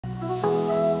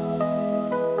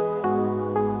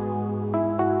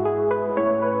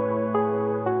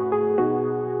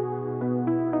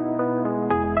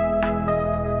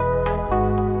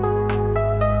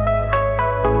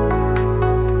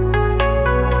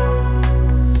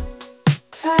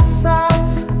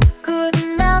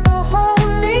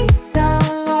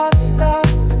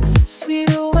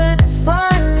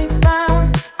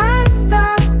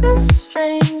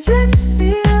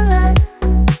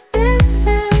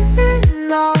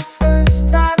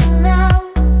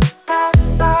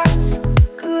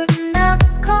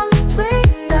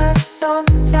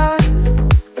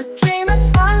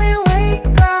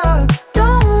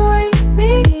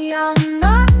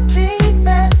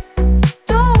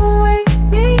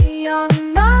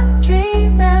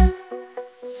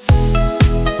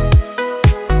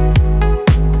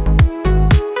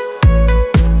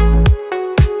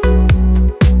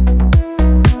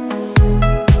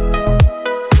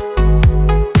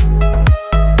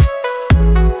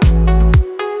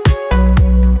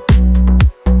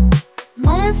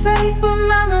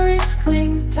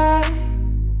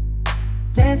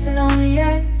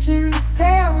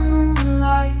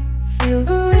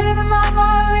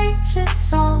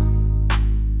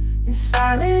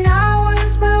silent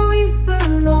hours where we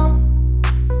belong.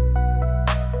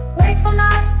 Wakeful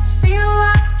nights feel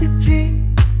like a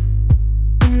dream,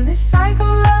 and this cycle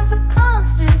loves a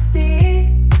constant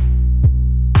beat.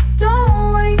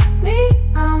 Don't wake me,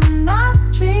 I'm not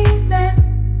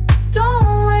dreaming.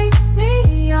 Don't wake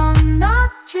me, I'm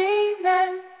not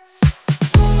dreaming.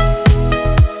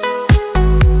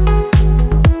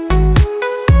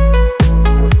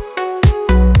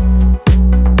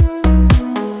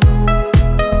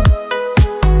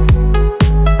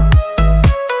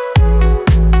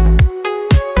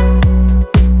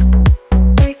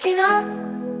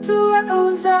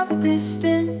 Echoes of a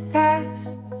distant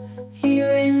past,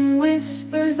 hearing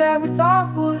whispers that we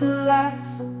thought would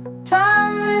last.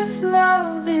 Timeless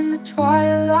love in the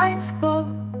twilight's glow,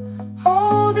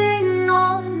 holding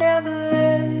on, never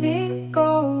letting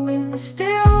go. In the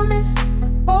stillness,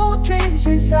 old dreams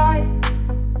reside.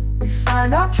 We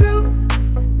find our truth,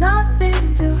 with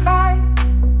nothing to hide.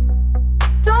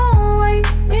 Don't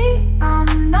wake me,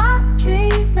 I'm not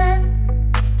dreaming.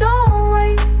 Don't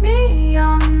wake me,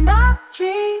 I'm not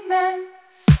dreaming.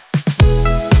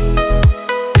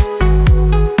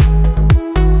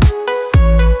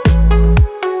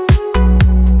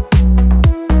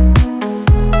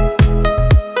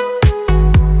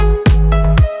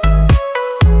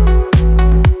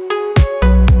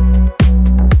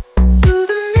 Through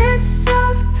the mists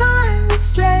of time we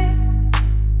stray,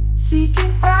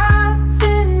 seeking paths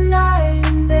in night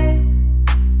and day.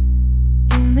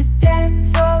 In the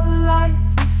dance of life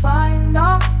we find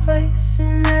our place,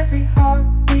 in every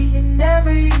heartbeat, in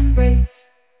every embrace.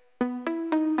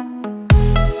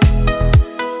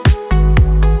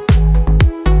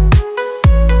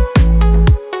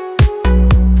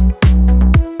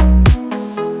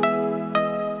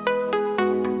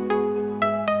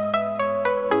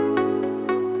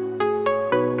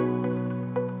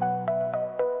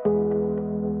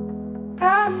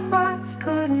 Past lives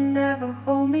could never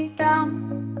hold me down.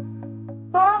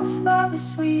 Lost love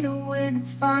is sweeter when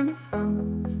it's finally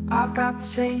found. I've got the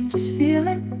strangest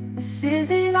feeling, this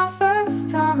isn't our first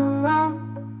time around.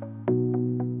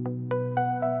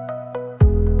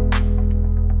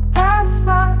 Past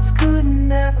lives could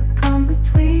never come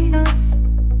between us.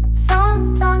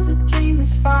 Sometimes a dream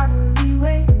is finally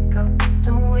wake up.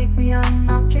 Don't wake me, I'm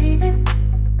not dreaming.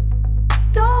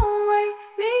 Don't wake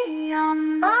me,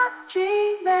 I'm not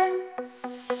dreaming.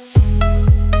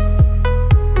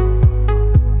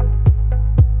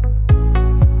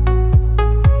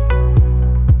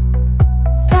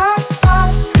 Past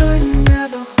lives could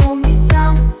never hold me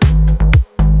down.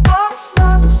 Lost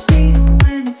love is sweeter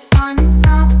when it's finally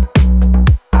found.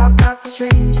 I've got the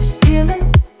strangest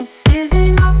feeling, this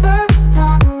isn't our first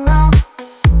time around.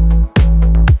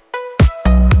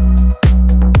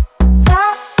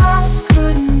 Past lives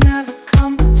could never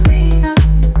come between us.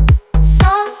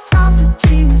 Sometimes a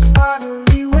dream is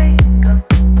finally wake up.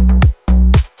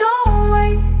 Don't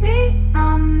wake me,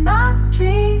 I'm not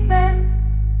dreaming.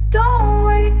 Don't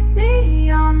wake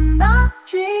me, I'm not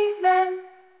dreaming.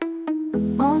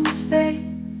 Moments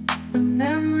fade, the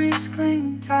memories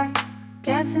cling tight,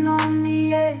 dancing on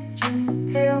the edge in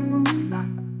the pale moonlight.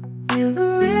 Feel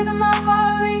the rhythm of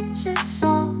our ancient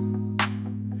song,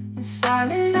 in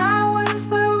silent